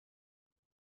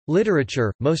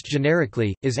Literature, most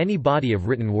generically, is any body of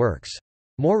written works.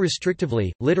 More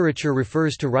restrictively, literature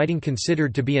refers to writing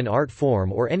considered to be an art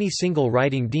form or any single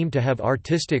writing deemed to have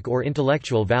artistic or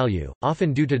intellectual value,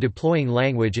 often due to deploying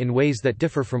language in ways that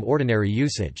differ from ordinary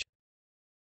usage.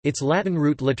 Its Latin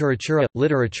root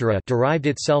literatura derived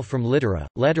itself from littera,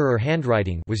 letter or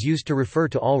handwriting, was used to refer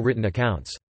to all written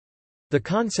accounts. The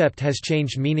concept has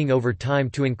changed meaning over time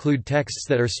to include texts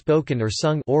that are spoken or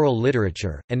sung oral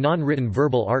literature, and non-written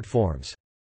verbal art forms.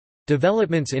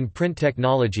 Developments in print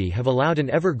technology have allowed an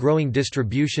ever-growing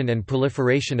distribution and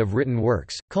proliferation of written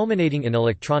works, culminating in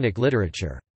electronic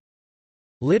literature.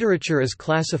 Literature is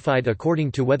classified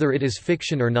according to whether it is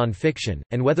fiction or non-fiction,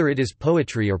 and whether it is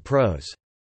poetry or prose.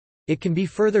 It can be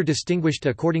further distinguished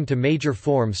according to major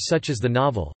forms such as the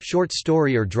novel, short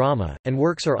story or drama, and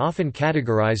works are often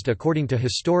categorized according to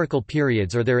historical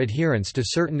periods or their adherence to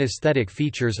certain aesthetic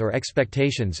features or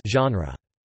expectations genre.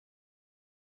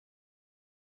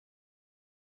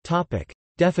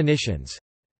 Definitions.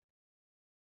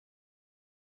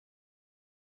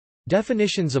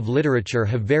 Definitions of literature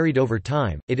have varied over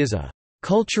time. It is a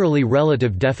culturally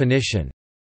relative definition.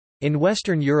 In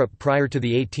Western Europe prior to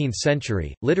the 18th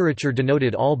century, literature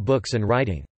denoted all books and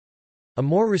writing. A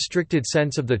more restricted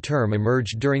sense of the term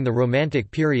emerged during the Romantic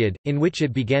period, in which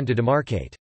it began to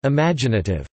demarcate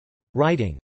imaginative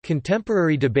writing.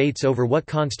 Contemporary debates over what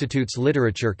constitutes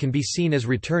literature can be seen as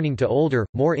returning to older,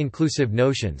 more inclusive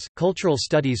notions. Cultural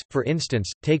studies, for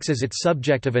instance, takes as its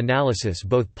subject of analysis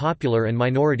both popular and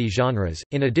minority genres,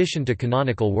 in addition to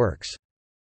canonical works.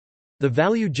 The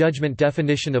value judgment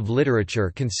definition of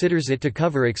literature considers it to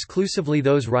cover exclusively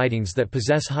those writings that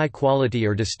possess high quality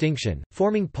or distinction,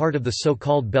 forming part of the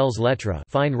so-called belles lettres,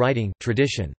 fine writing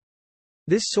tradition.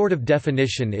 This sort of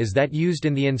definition is that used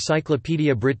in the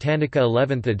Encyclopædia Britannica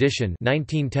 11th edition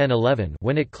 1910-11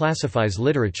 when it classifies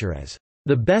literature as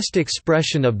the best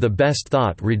expression of the best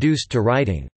thought reduced to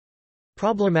writing.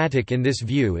 Problematic in this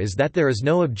view is that there is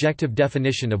no objective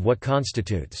definition of what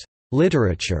constitutes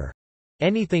literature.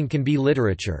 Anything can be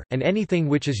literature, and anything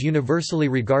which is universally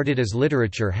regarded as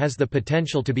literature has the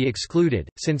potential to be excluded.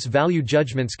 Since value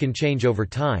judgments can change over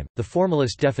time, the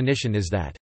formalist definition is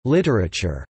that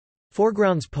literature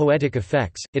foregrounds poetic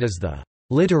effects. It is the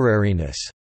literariness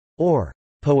or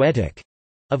poetic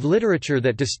of literature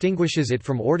that distinguishes it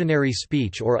from ordinary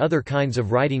speech or other kinds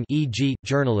of writing, e.g.,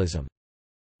 journalism.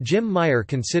 Jim Meyer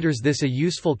considers this a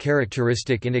useful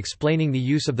characteristic in explaining the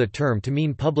use of the term to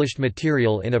mean published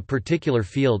material in a particular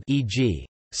field, e.g.,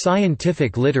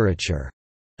 scientific literature,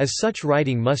 as such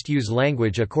writing must use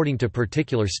language according to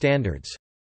particular standards.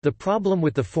 The problem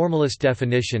with the formalist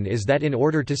definition is that in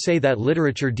order to say that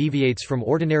literature deviates from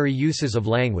ordinary uses of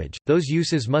language, those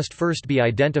uses must first be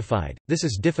identified. This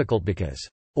is difficult because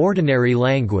ordinary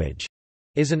language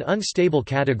is an unstable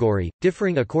category,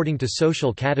 differing according to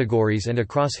social categories and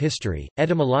across history.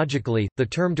 Etymologically, the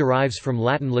term derives from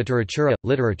Latin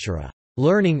literatura,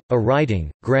 learning, a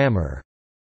writing, grammar.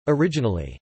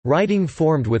 Originally, writing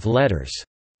formed with letters,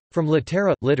 from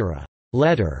litera,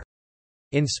 letter.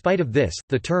 In spite of this,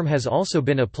 the term has also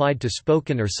been applied to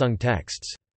spoken or sung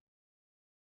texts.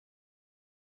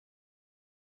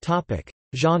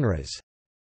 Genres.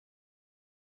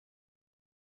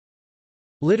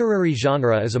 Literary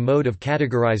genre is a mode of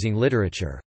categorizing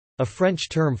literature. A French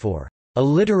term for a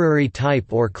literary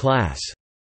type or class.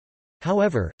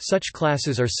 However, such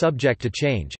classes are subject to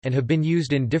change, and have been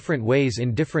used in different ways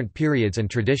in different periods and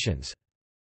traditions.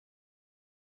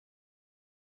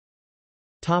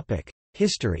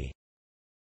 History.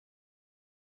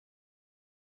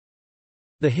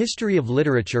 The history of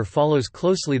literature follows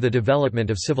closely the development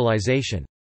of civilization.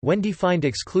 When defined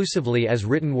exclusively as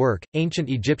written work,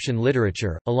 ancient Egyptian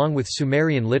literature, along with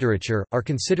Sumerian literature, are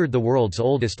considered the world's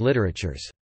oldest literatures.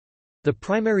 The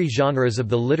primary genres of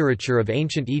the literature of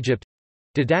ancient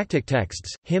Egypt—didactic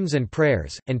texts, hymns and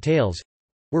prayers, and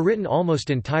tales—were written almost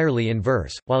entirely in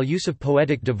verse, while use of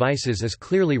poetic devices is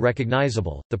clearly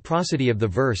recognizable. The prosody of the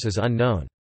verse is unknown.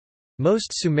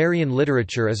 Most Sumerian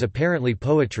literature is apparently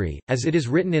poetry, as it is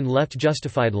written in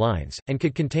left-justified lines, and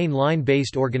could contain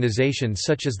line-based organizations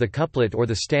such as the couplet or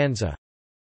the stanza.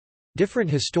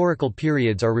 Different historical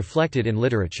periods are reflected in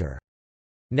literature.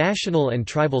 National and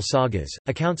tribal sagas,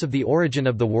 accounts of the origin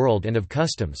of the world and of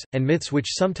customs, and myths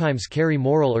which sometimes carry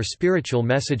moral or spiritual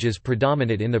messages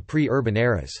predominate in the pre-urban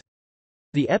eras.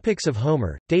 The epics of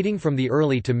Homer, dating from the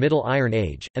early to Middle Iron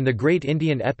Age, and the great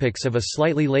Indian epics of a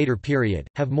slightly later period,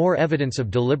 have more evidence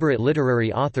of deliberate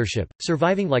literary authorship,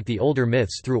 surviving like the older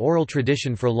myths through oral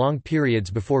tradition for long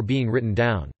periods before being written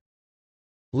down.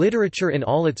 Literature in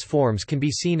all its forms can be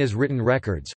seen as written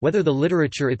records. Whether the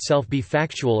literature itself be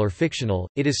factual or fictional,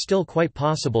 it is still quite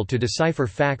possible to decipher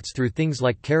facts through things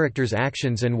like characters'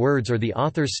 actions and words or the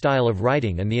author's style of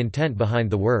writing and the intent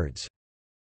behind the words.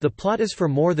 The plot is for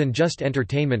more than just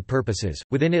entertainment purposes.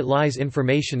 Within it lies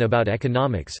information about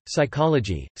economics,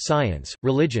 psychology, science,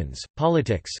 religions,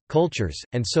 politics, cultures,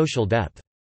 and social depth.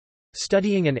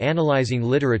 Studying and analyzing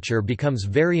literature becomes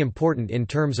very important in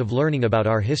terms of learning about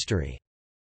our history.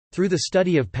 Through the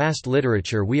study of past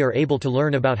literature we are able to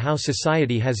learn about how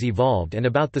society has evolved and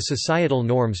about the societal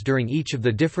norms during each of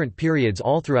the different periods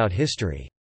all throughout history.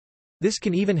 This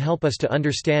can even help us to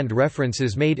understand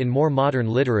references made in more modern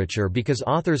literature because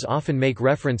authors often make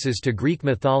references to Greek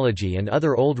mythology and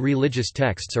other old religious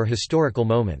texts or historical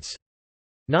moments.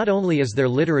 Not only is there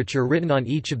literature written on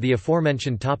each of the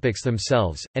aforementioned topics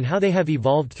themselves, and how they have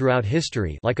evolved throughout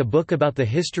history, like a book about the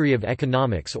history of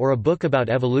economics or a book about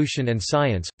evolution and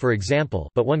science, for example,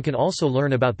 but one can also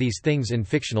learn about these things in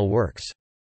fictional works.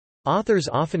 Authors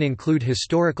often include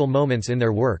historical moments in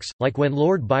their works, like when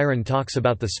Lord Byron talks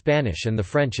about the Spanish and the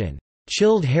French in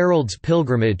Childe Harold's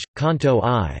Pilgrimage, Canto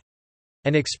I,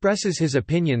 and expresses his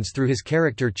opinions through his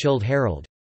character Childe Harold.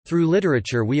 Through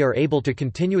literature we are able to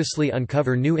continuously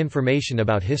uncover new information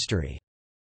about history.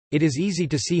 It is easy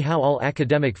to see how all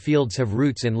academic fields have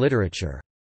roots in literature.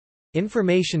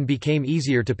 Information became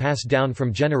easier to pass down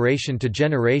from generation to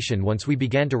generation once we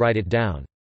began to write it down.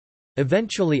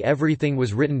 Eventually everything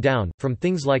was written down, from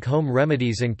things like home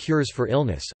remedies and cures for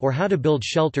illness, or how to build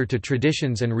shelter to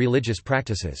traditions and religious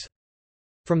practices.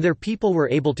 From there people were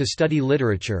able to study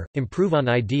literature, improve on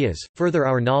ideas, further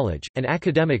our knowledge, and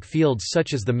academic fields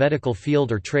such as the medical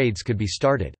field or trades could be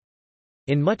started.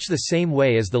 In much the same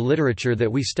way as the literature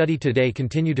that we study today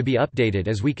continue to be updated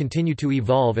as we continue to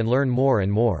evolve and learn more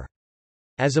and more.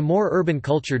 As a more urban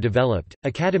culture developed,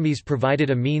 academies provided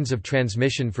a means of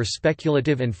transmission for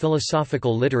speculative and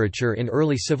philosophical literature in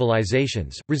early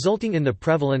civilizations, resulting in the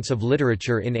prevalence of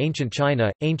literature in ancient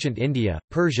China, ancient India,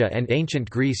 Persia and ancient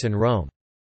Greece and Rome.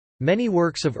 Many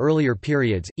works of earlier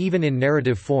periods, even in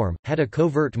narrative form, had a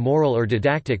covert moral or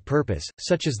didactic purpose,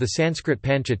 such as the Sanskrit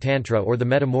Panchatantra or the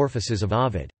Metamorphoses of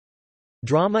Ovid.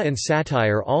 Drama and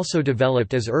satire also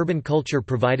developed as urban culture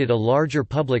provided a larger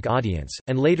public audience,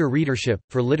 and later readership,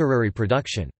 for literary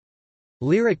production.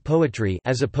 Lyric poetry,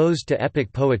 as opposed to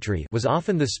epic poetry, was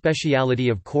often the speciality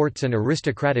of courts and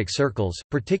aristocratic circles,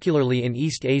 particularly in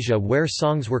East Asia where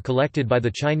songs were collected by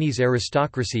the Chinese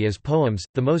aristocracy as poems,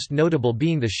 the most notable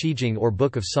being the Shijing or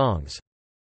Book of Songs.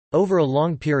 Over a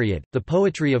long period, the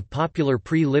poetry of popular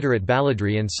pre-literate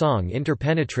balladry and song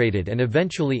interpenetrated and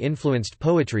eventually influenced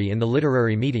poetry in the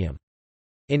literary medium.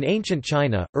 In ancient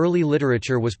China, early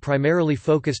literature was primarily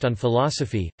focused on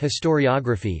philosophy,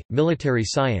 historiography, military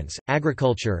science,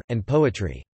 agriculture, and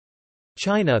poetry.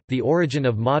 China, the origin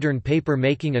of modern paper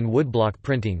making and woodblock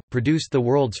printing, produced the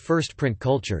world's first print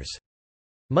cultures.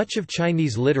 Much of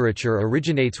Chinese literature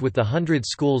originates with the Hundred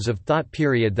Schools of Thought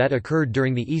period that occurred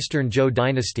during the Eastern Zhou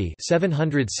dynasty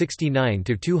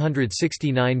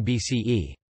 769–269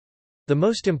 BCE. The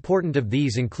most important of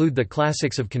these include the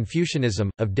classics of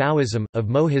Confucianism, of Taoism, of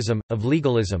Mohism, of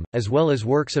legalism, as well as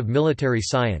works of military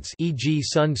science, e.g.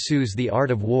 Sun Tzu's The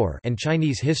Art of War, and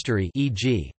Chinese history,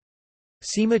 e.g.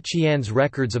 Sima Qian's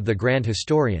Records of the Grand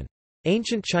Historian.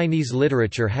 Ancient Chinese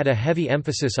literature had a heavy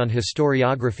emphasis on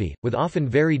historiography, with often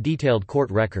very detailed court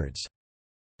records.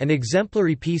 An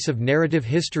exemplary piece of narrative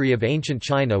history of ancient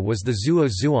China was the Zuo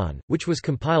Zhuan, which was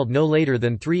compiled no later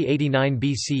than 389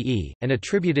 BCE, and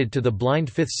attributed to the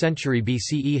blind 5th century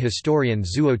BCE historian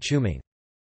Zuo Chuming.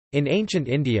 In ancient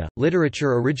India,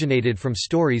 literature originated from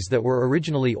stories that were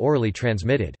originally orally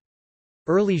transmitted.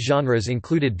 Early genres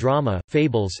included drama,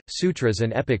 fables, sutras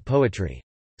and epic poetry.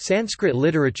 Sanskrit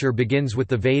literature begins with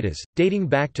the Vedas, dating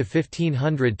back to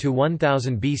 1500 to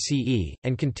 1000 BCE,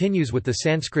 and continues with the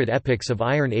Sanskrit epics of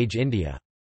Iron Age India.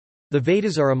 The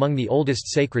Vedas are among the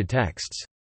oldest sacred texts.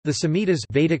 The Samhitas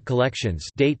Vedic collections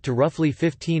date to roughly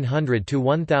 1500 to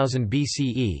 1000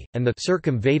 BCE, and the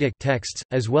Circum-Vedic texts,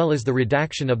 as well as the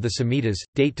redaction of the Samhitas,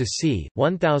 date to c.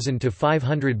 1000 to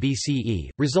 500 BCE,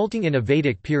 resulting in a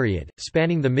Vedic period,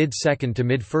 spanning the mid-2nd to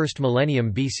mid-1st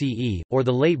millennium BCE, or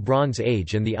the Late Bronze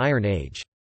Age and the Iron Age.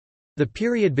 The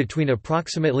period between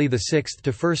approximately the 6th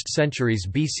to 1st centuries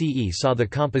BCE saw the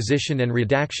composition and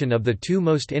redaction of the two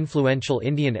most influential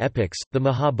Indian epics, the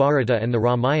Mahabharata and the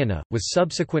Ramayana, with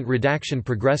subsequent redaction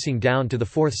progressing down to the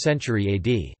 4th century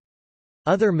AD.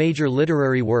 Other major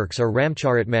literary works are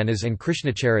Ramcharitmanas and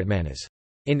Krishnacharitmanas.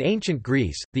 In ancient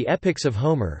Greece, the epics of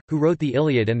Homer, who wrote the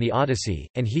Iliad and the Odyssey,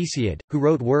 and Hesiod, who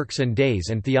wrote Works and Days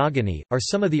and Theogony, are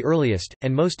some of the earliest,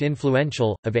 and most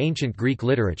influential, of ancient Greek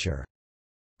literature.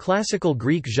 Classical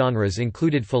Greek genres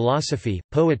included philosophy,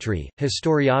 poetry,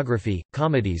 historiography,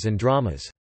 comedies and dramas.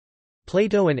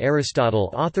 Plato and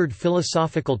Aristotle authored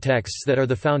philosophical texts that are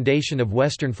the foundation of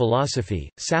Western philosophy.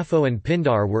 Sappho and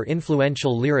Pindar were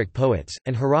influential lyric poets,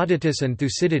 and Herodotus and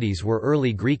Thucydides were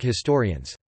early Greek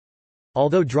historians.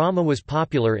 Although drama was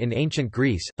popular in ancient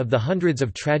Greece, of the hundreds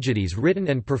of tragedies written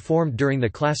and performed during the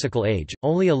Classical Age,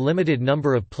 only a limited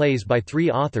number of plays by three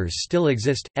authors still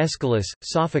exist: Aeschylus,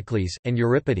 Sophocles, and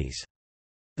Euripides.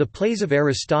 The plays of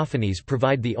Aristophanes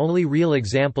provide the only real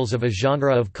examples of a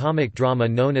genre of comic drama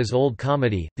known as Old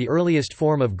Comedy, the earliest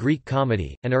form of Greek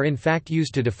comedy, and are in fact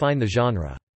used to define the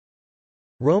genre.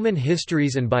 Roman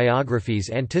histories and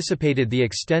biographies anticipated the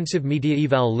extensive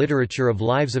mediaeval literature of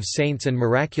lives of saints and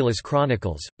miraculous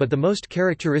chronicles, but the most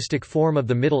characteristic form of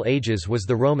the Middle Ages was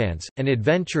the Romance, an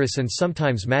adventurous and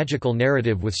sometimes magical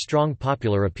narrative with strong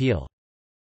popular appeal.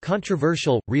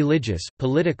 Controversial, religious,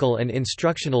 political and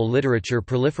instructional literature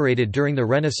proliferated during the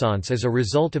Renaissance as a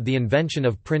result of the invention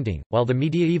of printing, while the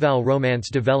mediaeval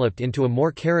romance developed into a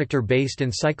more character-based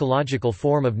and psychological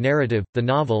form of narrative, the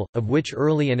novel, of which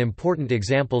early and important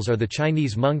examples are the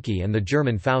Chinese Monkey and the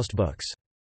German Faust books.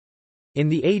 In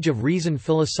the Age of Reason,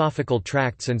 philosophical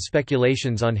tracts and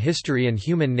speculations on history and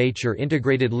human nature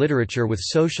integrated literature with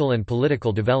social and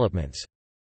political developments.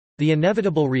 The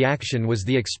inevitable reaction was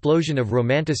the explosion of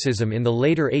Romanticism in the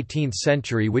later 18th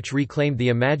century, which reclaimed the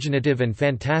imaginative and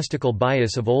fantastical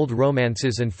bias of old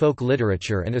romances and folk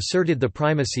literature and asserted the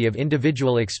primacy of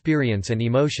individual experience and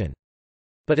emotion.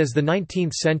 But as the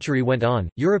 19th century went on,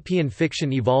 European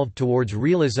fiction evolved towards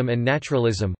realism and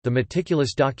naturalism, the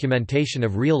meticulous documentation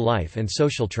of real life and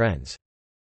social trends.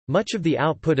 Much of the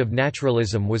output of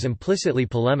naturalism was implicitly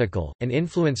polemical, and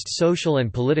influenced social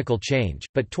and political change,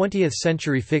 but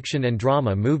 20th-century fiction and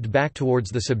drama moved back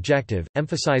towards the subjective,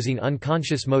 emphasizing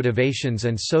unconscious motivations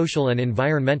and social and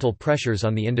environmental pressures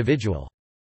on the individual.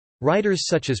 Writers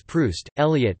such as Proust,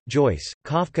 Eliot, Joyce,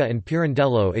 Kafka and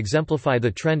Pirandello exemplify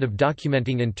the trend of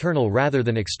documenting internal rather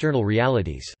than external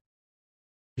realities.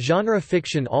 Genre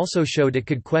fiction also showed it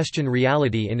could question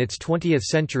reality in its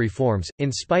 20th-century forms,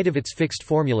 in spite of its fixed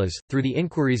formulas, through the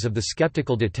inquiries of the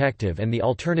skeptical detective and the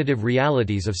alternative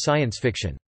realities of science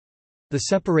fiction. The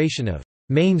separation of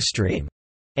 «mainstream»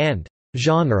 and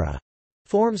 «genre»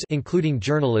 forms, including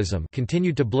journalism,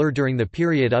 continued to blur during the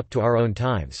period up to our own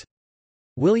times.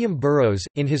 William Burroughs,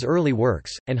 in his early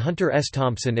works, and Hunter S.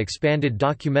 Thompson expanded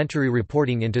documentary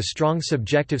reporting into strong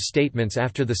subjective statements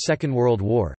after the Second World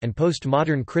War, and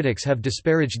postmodern critics have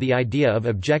disparaged the idea of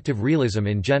objective realism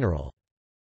in general.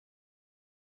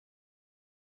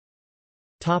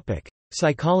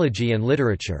 Psychology and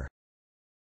literature.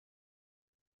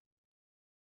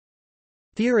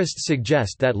 Theorists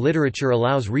suggest that literature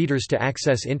allows readers to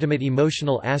access intimate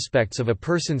emotional aspects of a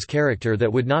person's character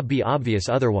that would not be obvious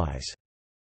otherwise.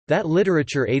 That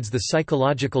literature aids the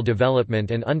psychological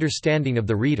development and understanding of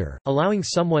the reader, allowing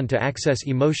someone to access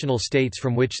emotional states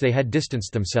from which they had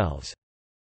distanced themselves.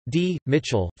 D.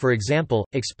 Mitchell, for example,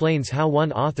 explains how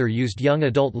one author used young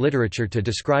adult literature to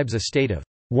describe a state of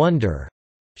wonder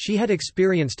she had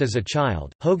experienced as a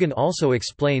child. Hogan also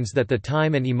explains that the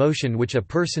time and emotion which a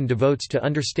person devotes to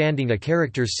understanding a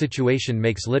character's situation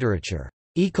makes literature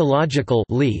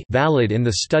ecologically valid in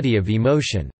the study of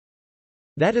emotion.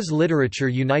 That is, literature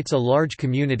unites a large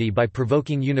community by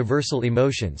provoking universal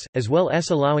emotions, as well as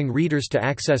allowing readers to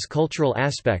access cultural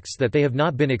aspects that they have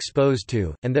not been exposed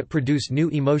to, and that produce new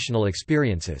emotional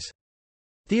experiences.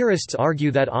 Theorists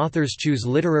argue that authors choose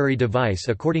literary device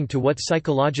according to what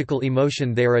psychological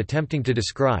emotion they are attempting to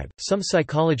describe. Some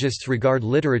psychologists regard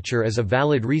literature as a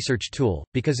valid research tool,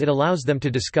 because it allows them to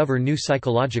discover new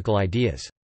psychological ideas.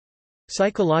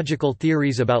 Psychological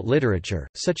theories about literature,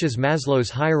 such as Maslow's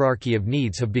hierarchy of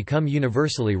needs, have become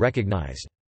universally recognized.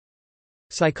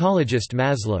 Psychologist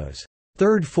Maslow's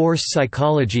third force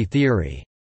psychology theory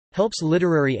helps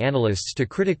literary analysts to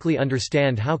critically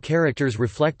understand how characters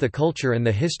reflect the culture and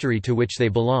the history to which they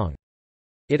belong.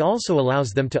 It also allows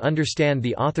them to understand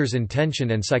the author's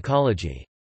intention and psychology.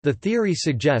 The theory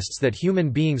suggests that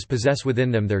human beings possess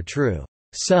within them their true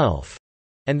self,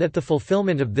 and that the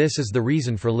fulfillment of this is the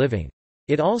reason for living.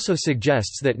 It also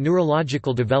suggests that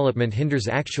neurological development hinders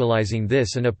actualizing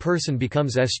this and a person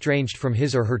becomes estranged from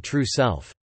his or her true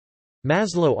self.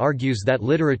 Maslow argues that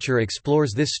literature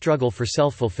explores this struggle for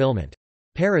self-fulfillment.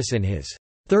 Paris, in his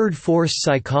Third Force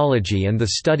Psychology and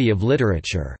the Study of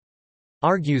Literature,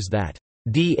 argues that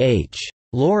D.H.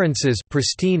 Lawrence's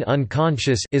pristine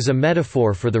unconscious is a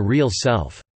metaphor for the real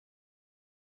self.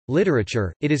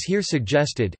 Literature, it is here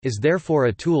suggested, is therefore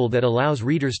a tool that allows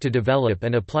readers to develop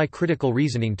and apply critical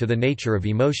reasoning to the nature of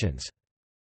emotions.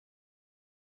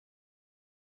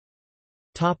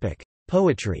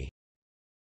 Poetry.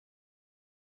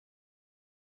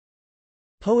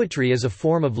 Poetry is a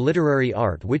form of literary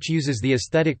art which uses the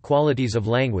aesthetic qualities of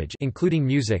language, including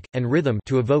music, and rhythm,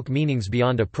 to evoke meanings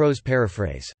beyond a prose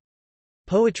paraphrase.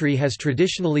 Poetry has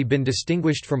traditionally been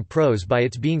distinguished from prose by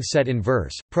its being set in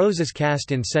verse. Prose is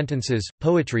cast in sentences,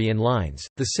 poetry in lines.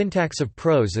 The syntax of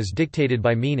prose is dictated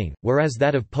by meaning, whereas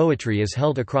that of poetry is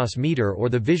held across meter or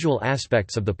the visual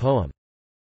aspects of the poem.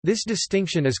 This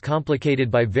distinction is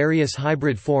complicated by various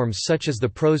hybrid forms such as the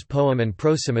prose poem and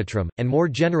prosimetrum, and more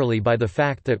generally by the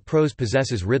fact that prose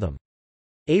possesses rhythm.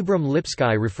 Abram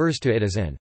Lipsky refers to it as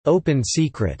an open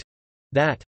secret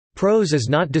that prose is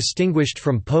not distinguished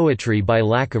from poetry by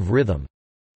lack of rhythm.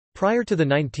 Prior to the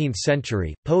 19th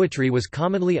century, poetry was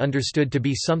commonly understood to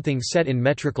be something set in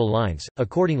metrical lines.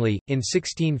 Accordingly, in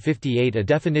 1658 a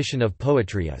definition of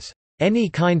poetry is any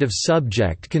kind of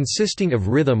subject consisting of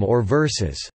rhythm or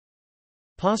verses,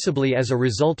 possibly as a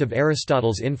result of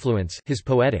Aristotle's influence. His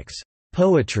Poetics,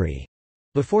 poetry,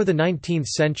 before the 19th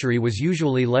century was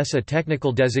usually less a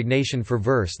technical designation for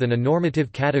verse than a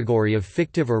normative category of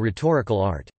fictive or rhetorical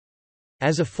art.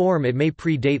 As a form it may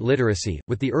predate literacy,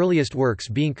 with the earliest works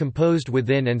being composed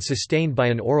within and sustained by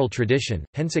an oral tradition,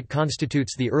 hence it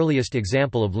constitutes the earliest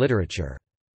example of literature.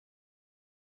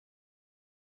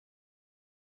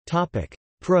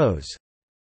 Prose.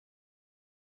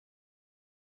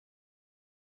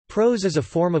 Prose is a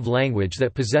form of language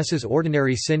that possesses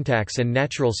ordinary syntax and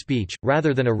natural speech,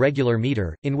 rather than a regular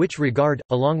meter, in which regard,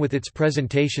 along with its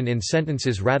presentation in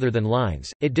sentences rather than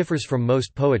lines, it differs from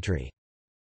most poetry.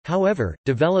 However,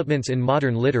 developments in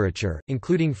modern literature,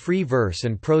 including free verse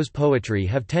and prose poetry,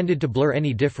 have tended to blur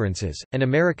any differences, and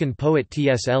American poet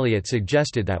T.S. Eliot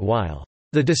suggested that while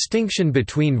the distinction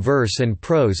between verse and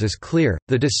prose is clear,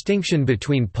 the distinction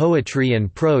between poetry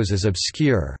and prose is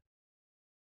obscure.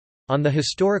 On the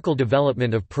historical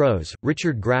development of prose,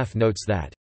 Richard Graff notes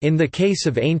that, in the case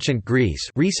of ancient Greece,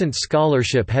 recent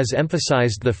scholarship has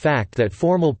emphasized the fact that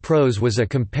formal prose was a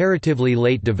comparatively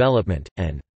late development,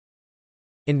 an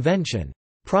invention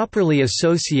properly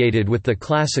associated with the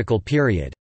classical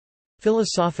period.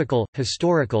 Philosophical,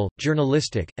 historical,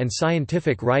 journalistic, and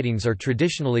scientific writings are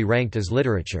traditionally ranked as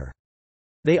literature.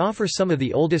 They offer some of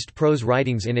the oldest prose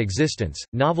writings in existence.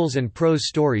 Novels and prose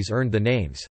stories earned the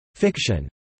names fiction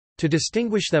to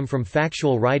distinguish them from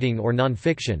factual writing or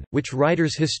non-fiction, which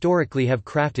writers historically have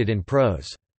crafted in prose.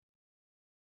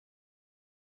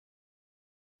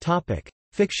 Topic: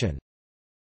 Fiction.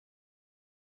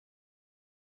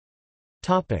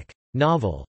 Topic: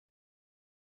 Novel.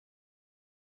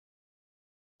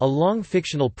 A long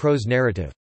fictional prose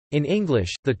narrative. In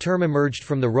English, the term emerged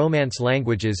from the Romance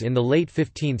languages in the late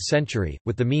 15th century,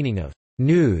 with the meaning of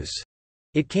news.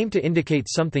 It came to indicate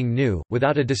something new,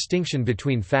 without a distinction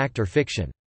between fact or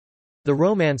fiction. The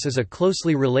Romance is a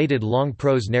closely related long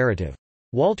prose narrative.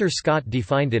 Walter Scott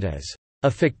defined it as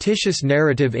a fictitious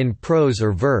narrative in prose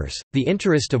or verse, the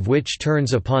interest of which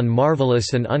turns upon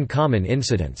marvelous and uncommon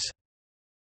incidents.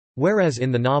 Whereas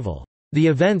in the novel, the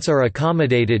events are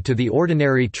accommodated to the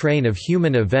ordinary train of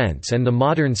human events and the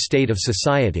modern state of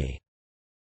society.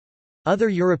 Other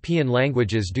European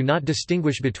languages do not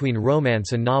distinguish between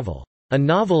romance and novel. A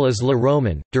novel is le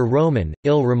roman, der Roman,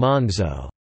 il romanzo,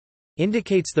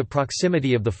 indicates the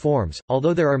proximity of the forms,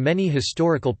 although there are many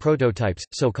historical prototypes,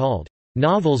 so-called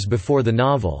novels before the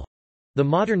novel. The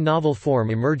modern novel form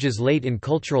emerges late in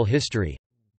cultural history,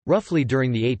 roughly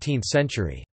during the 18th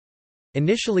century.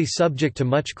 Initially subject to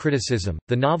much criticism,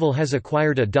 the novel has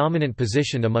acquired a dominant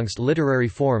position amongst literary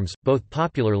forms, both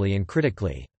popularly and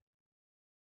critically.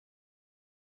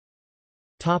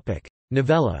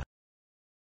 Novella.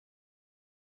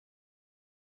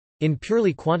 In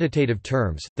purely quantitative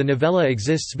terms, the novella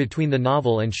exists between the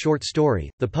novel and short story.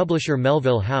 The publisher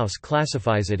Melville House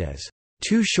classifies it as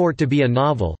too short to be a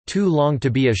novel, too long to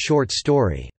be a short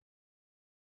story.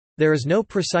 There is no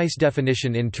precise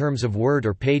definition in terms of word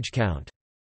or page count.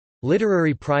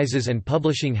 Literary prizes and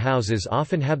publishing houses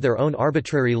often have their own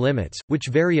arbitrary limits, which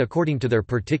vary according to their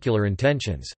particular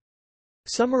intentions.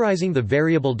 Summarizing the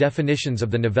variable definitions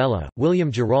of the novella,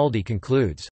 William Giraldi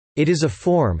concludes, "It is a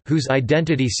form whose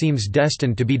identity seems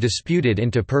destined to be disputed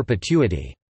into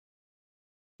perpetuity."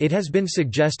 It has been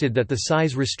suggested that the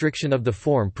size restriction of the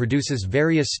form produces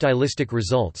various stylistic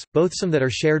results, both some that are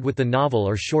shared with the novel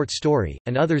or short story,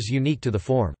 and others unique to the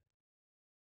form.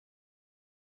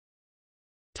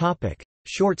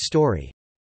 Short story.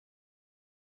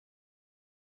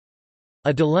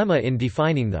 A dilemma in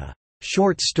defining the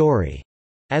short story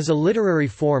as a literary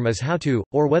form is how to,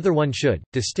 or whether one should,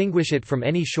 distinguish it from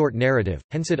any short narrative,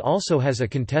 hence it also has a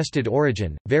contested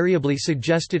origin, variably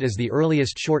suggested as the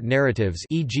earliest short narratives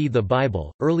e.g. the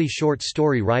Bible, early short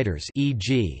story writers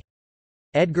e.g.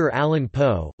 Edgar Allan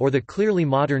Poe, or the clearly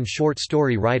modern short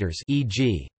story writers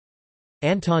e.g.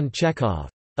 Anton Chekhov.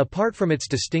 Apart from its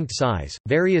distinct size,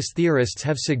 various theorists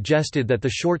have suggested that the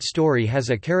short story has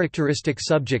a characteristic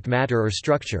subject matter or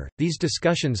structure. These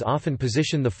discussions often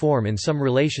position the form in some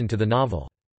relation to the novel.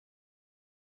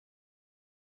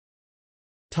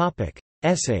 Topic: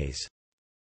 Essays.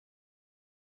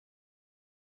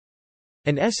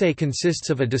 An essay consists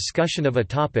of a discussion of a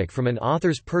topic from an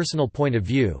author's personal point of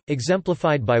view,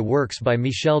 exemplified by works by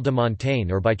Michel de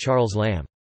Montaigne or by Charles Lamb.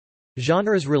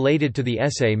 Genres related to the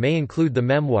essay may include the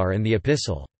memoir and the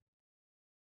epistle.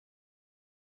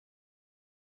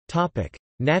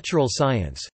 Natural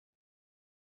science.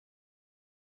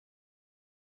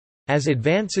 As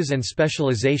advances and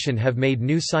specialization have made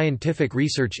new scientific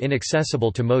research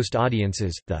inaccessible to most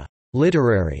audiences, the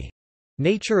literary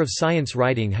nature of science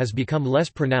writing has become less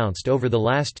pronounced over the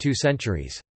last 2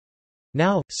 centuries.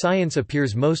 Now, science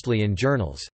appears mostly in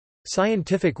journals.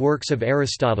 Scientific works of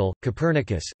Aristotle,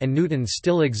 Copernicus, and Newton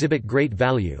still exhibit great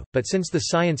value, but since the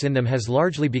science in them has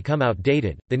largely become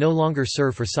outdated, they no longer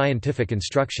serve for scientific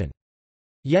instruction.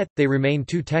 Yet, they remain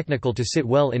too technical to sit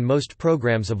well in most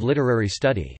programs of literary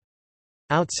study.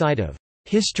 Outside of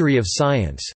history of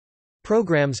science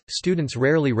programs, students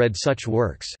rarely read such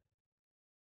works.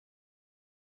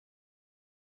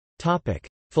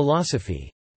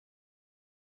 Philosophy.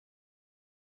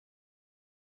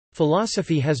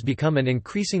 Philosophy has become an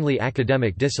increasingly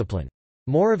academic discipline.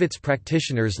 More of its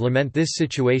practitioners lament this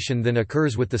situation than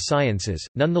occurs with the sciences.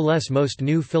 Nonetheless, most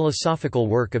new philosophical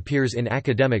work appears in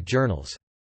academic journals.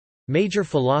 Major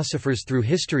philosophers through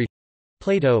history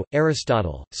Plato,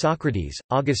 Aristotle, Socrates,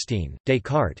 Augustine,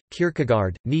 Descartes,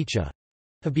 Kierkegaard, Nietzsche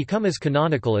have become as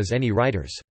canonical as any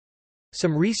writers.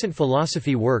 Some recent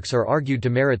philosophy works are argued to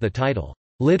merit the title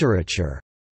literature,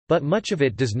 but much of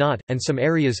it does not, and some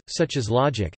areas, such as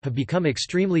logic, have become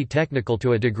extremely technical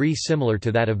to a degree similar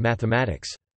to that of mathematics.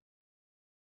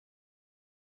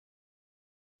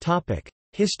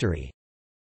 History.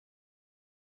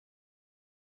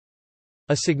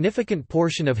 A significant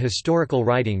portion of historical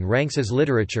writing ranks as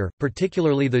literature,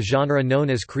 particularly the genre known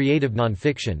as creative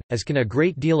nonfiction, as can a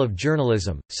great deal of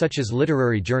journalism, such as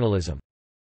literary journalism.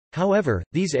 However,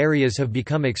 these areas have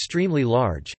become extremely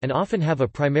large, and often have a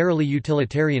primarily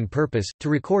utilitarian purpose, to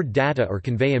record data or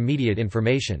convey immediate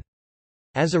information.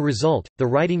 As a result, the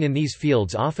writing in these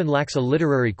fields often lacks a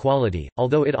literary quality,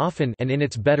 although it often and in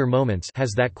its better moments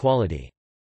has that quality.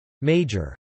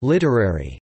 Major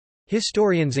literary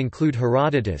historians include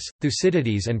Herodotus,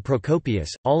 Thucydides and Procopius,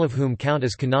 all of whom count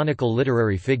as canonical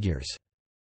literary figures.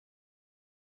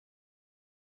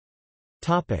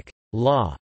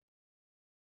 Law.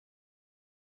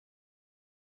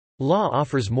 Law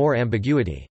offers more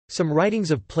ambiguity. Some writings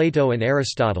of Plato and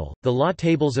Aristotle, the law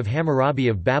tables of Hammurabi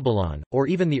of Babylon, or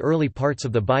even the early parts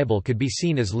of the Bible could be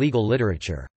seen as legal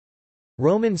literature.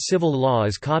 Roman civil law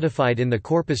is codified in the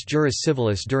Corpus Juris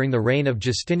Civilis during the reign of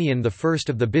Justinian I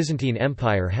of the Byzantine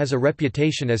Empire has a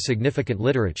reputation as significant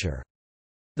literature.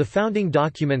 The founding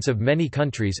documents of many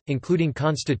countries, including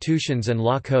constitutions and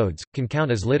law codes, can count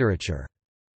as literature.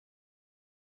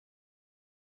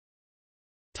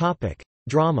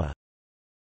 Drama.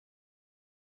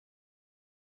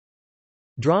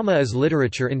 Drama is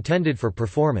literature intended for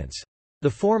performance. The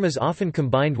form is often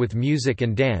combined with music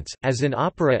and dance, as in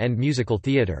opera and musical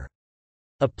theatre.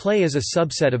 A play is a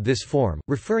subset of this form,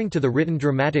 referring to the written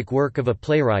dramatic work of a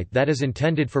playwright that is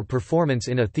intended for performance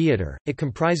in a theatre. It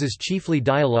comprises chiefly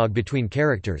dialogue between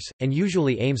characters, and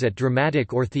usually aims at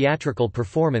dramatic or theatrical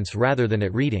performance rather than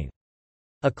at reading.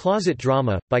 A closet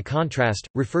drama, by contrast,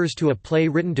 refers to a play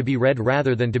written to be read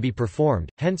rather than to be performed,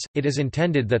 hence, it is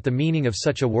intended that the meaning of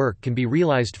such a work can be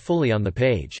realized fully on the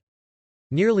page.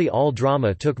 Nearly all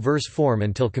drama took verse form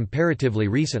until comparatively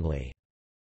recently.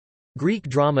 Greek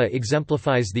drama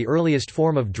exemplifies the earliest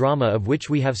form of drama of which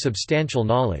we have substantial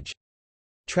knowledge.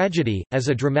 Tragedy, as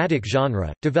a dramatic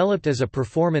genre, developed as a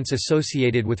performance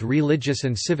associated with religious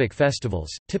and civic festivals,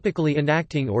 typically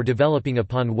enacting or developing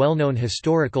upon well-known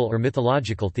historical or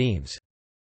mythological themes.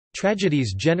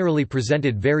 Tragedies generally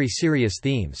presented very serious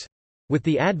themes. With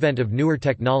the advent of newer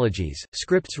technologies,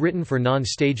 scripts written for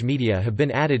non-stage media have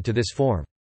been added to this form.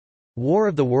 War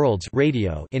of the Worlds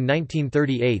radio in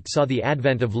 1938 saw the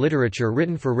advent of literature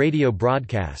written for radio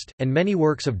broadcast, and many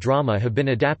works of drama have been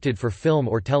adapted for film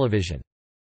or television.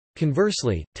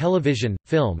 Conversely, television,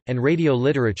 film, and radio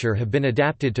literature have been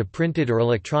adapted to printed or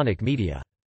electronic media.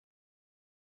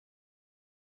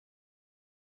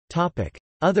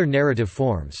 Other narrative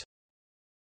forms.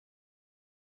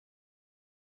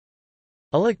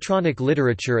 Electronic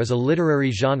literature is a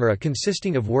literary genre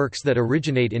consisting of works that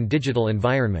originate in digital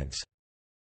environments.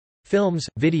 Films,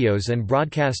 videos and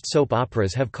broadcast soap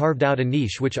operas have carved out a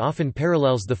niche which often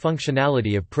parallels the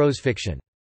functionality of prose fiction.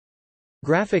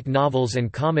 Graphic novels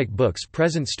and comic books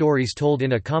present stories told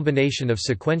in a combination of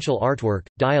sequential artwork,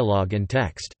 dialogue and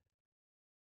text.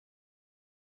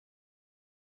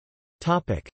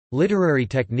 Literary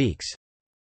techniques.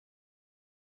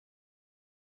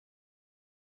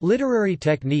 Literary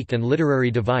technique and literary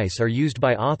device are used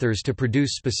by authors to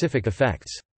produce specific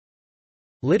effects.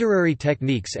 Literary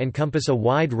techniques encompass a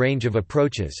wide range of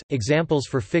approaches. Examples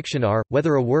for fiction are,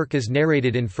 whether a work is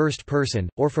narrated in first person,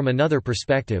 or from another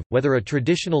perspective, whether a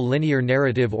traditional linear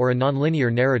narrative or a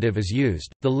nonlinear narrative is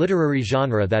used, the literary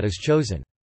genre that is chosen.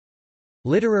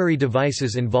 Literary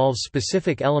devices involve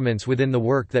specific elements within the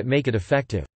work that make it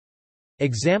effective.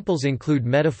 Examples include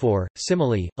metaphor,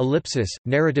 simile, ellipsis,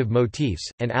 narrative motifs,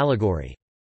 and allegory.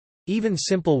 Even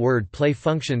simple word play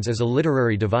functions as a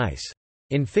literary device.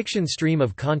 In fiction, stream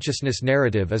of consciousness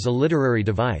narrative is a literary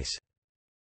device.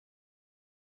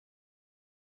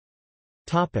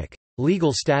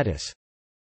 Legal status.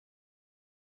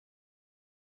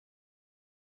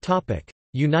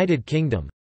 United Kingdom.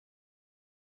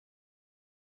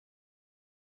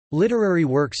 Literary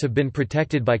works have been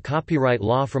protected by copyright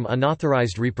law from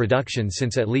unauthorized reproduction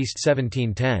since at least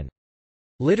 1710.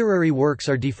 Literary works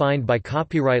are defined by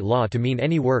copyright law to mean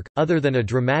any work, other than a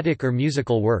dramatic or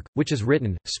musical work, which is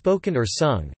written, spoken or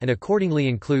sung, and accordingly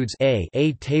includes a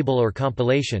table or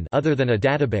compilation other than a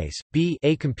database, b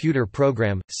a computer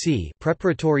program, c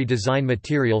preparatory design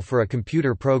material for a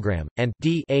computer program, and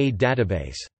d a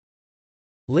database.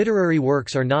 Literary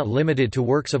works are not limited to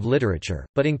works of literature,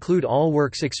 but include all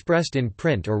works expressed in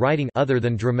print or writing other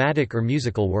than dramatic or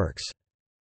musical works.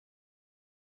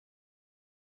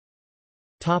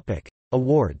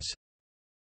 Awards.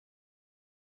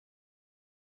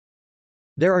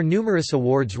 There are numerous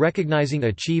awards recognizing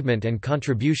achievement and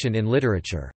contribution in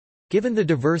literature. Given the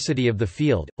diversity of the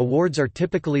field, awards are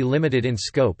typically limited in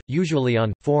scope, usually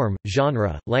on form,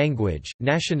 genre, language,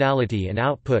 nationality and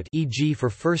output, e.g. for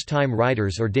first-time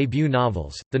writers or debut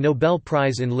novels. The Nobel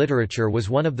Prize in Literature was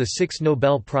one of the 6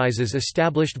 Nobel Prizes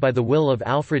established by the will of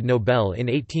Alfred Nobel in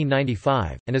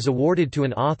 1895, and is awarded to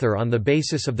an author on the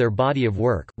basis of their body of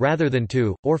work, rather than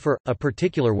to, or for, a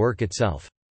particular work itself.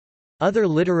 Other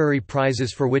literary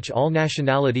prizes for which all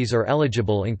nationalities are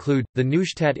eligible include, the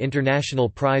Neustadt International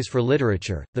Prize for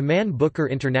Literature, the Man Booker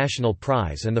International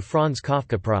Prize and the Franz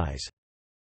Kafka Prize.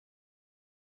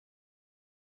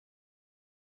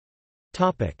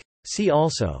 See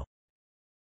also: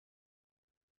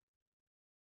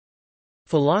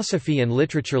 Philosophy and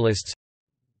literature lists.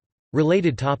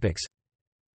 Related topics.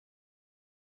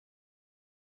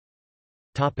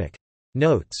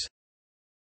 Notes.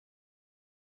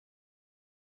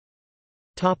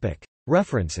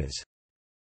 References.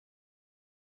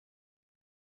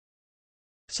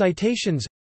 Citations.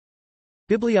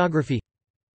 Bibliography.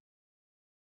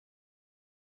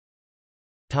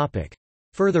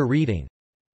 Further reading.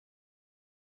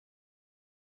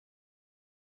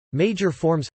 Major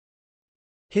forms.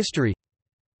 History.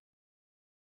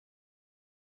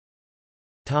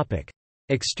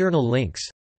 External links.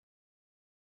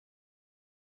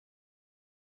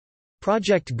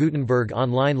 Project Gutenberg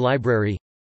online library.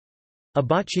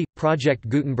 Abachi – Project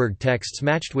Gutenberg texts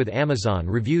matched with Amazon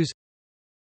reviews.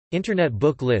 Internet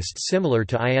book list similar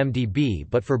to IMDb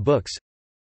but for books.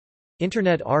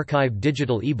 Internet Archive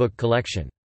digital ebook collection.